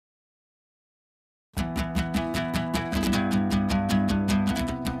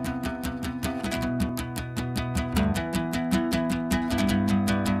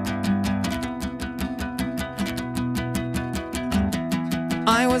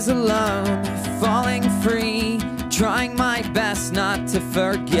I was alone, falling free, trying my best not to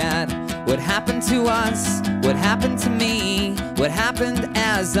forget what happened to us, what happened to me, what happened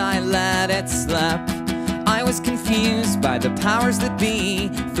as I let it slip. I was confused by the powers that be,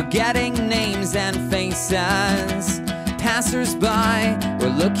 forgetting names and faces. Passers-by were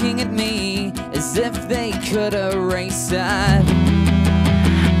looking at me as if they could erase it.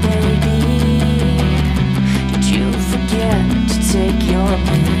 Baby, did you forget to take your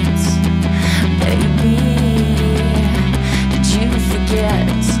meds? Baby, did you forget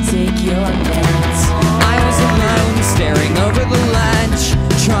to take your meds? I was alone, staring over the ledge,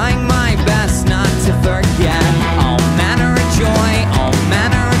 trying my best not to forget all manner of joy, all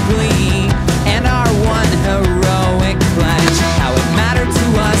manner of glee, and our one heroic pledge. How it mattered to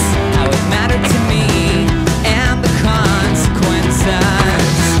us, how it mattered to me, and the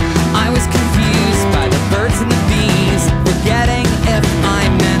consequences. I was confused by the birds and the bees, forgetting if I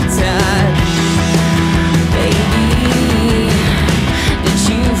meant it. Baby, did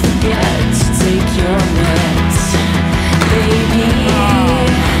you forget to take your meds? Baby,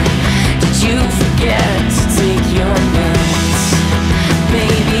 did you forget to take your meds?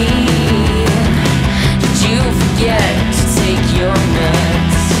 Baby, did you forget to take your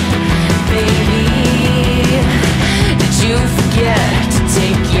meds? Baby, did you forget to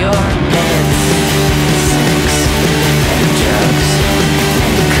take your meds? Sex and drugs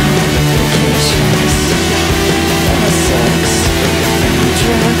and complications. Sex and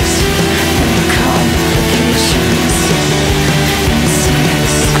drugs and complications. Sex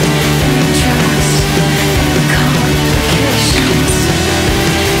and drugs and complications.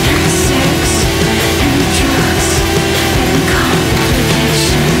 Sex and drugs and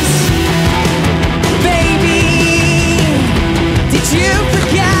complications. Baby, did you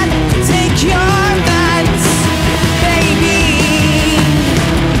forget to take your meds? Baby,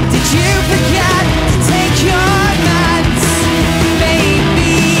 did you forget to take your meds?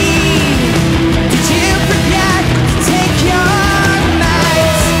 Baby, did you forget to take your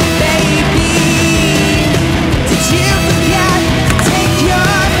meds? Baby, did you forget to take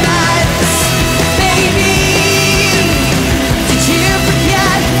your meds? Baby, did you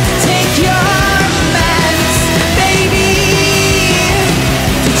forget to take your meds? Baby,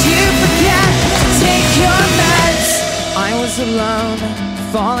 did you forget to take your meds? I was alone,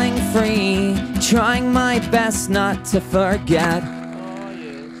 falling free, trying my best not to forget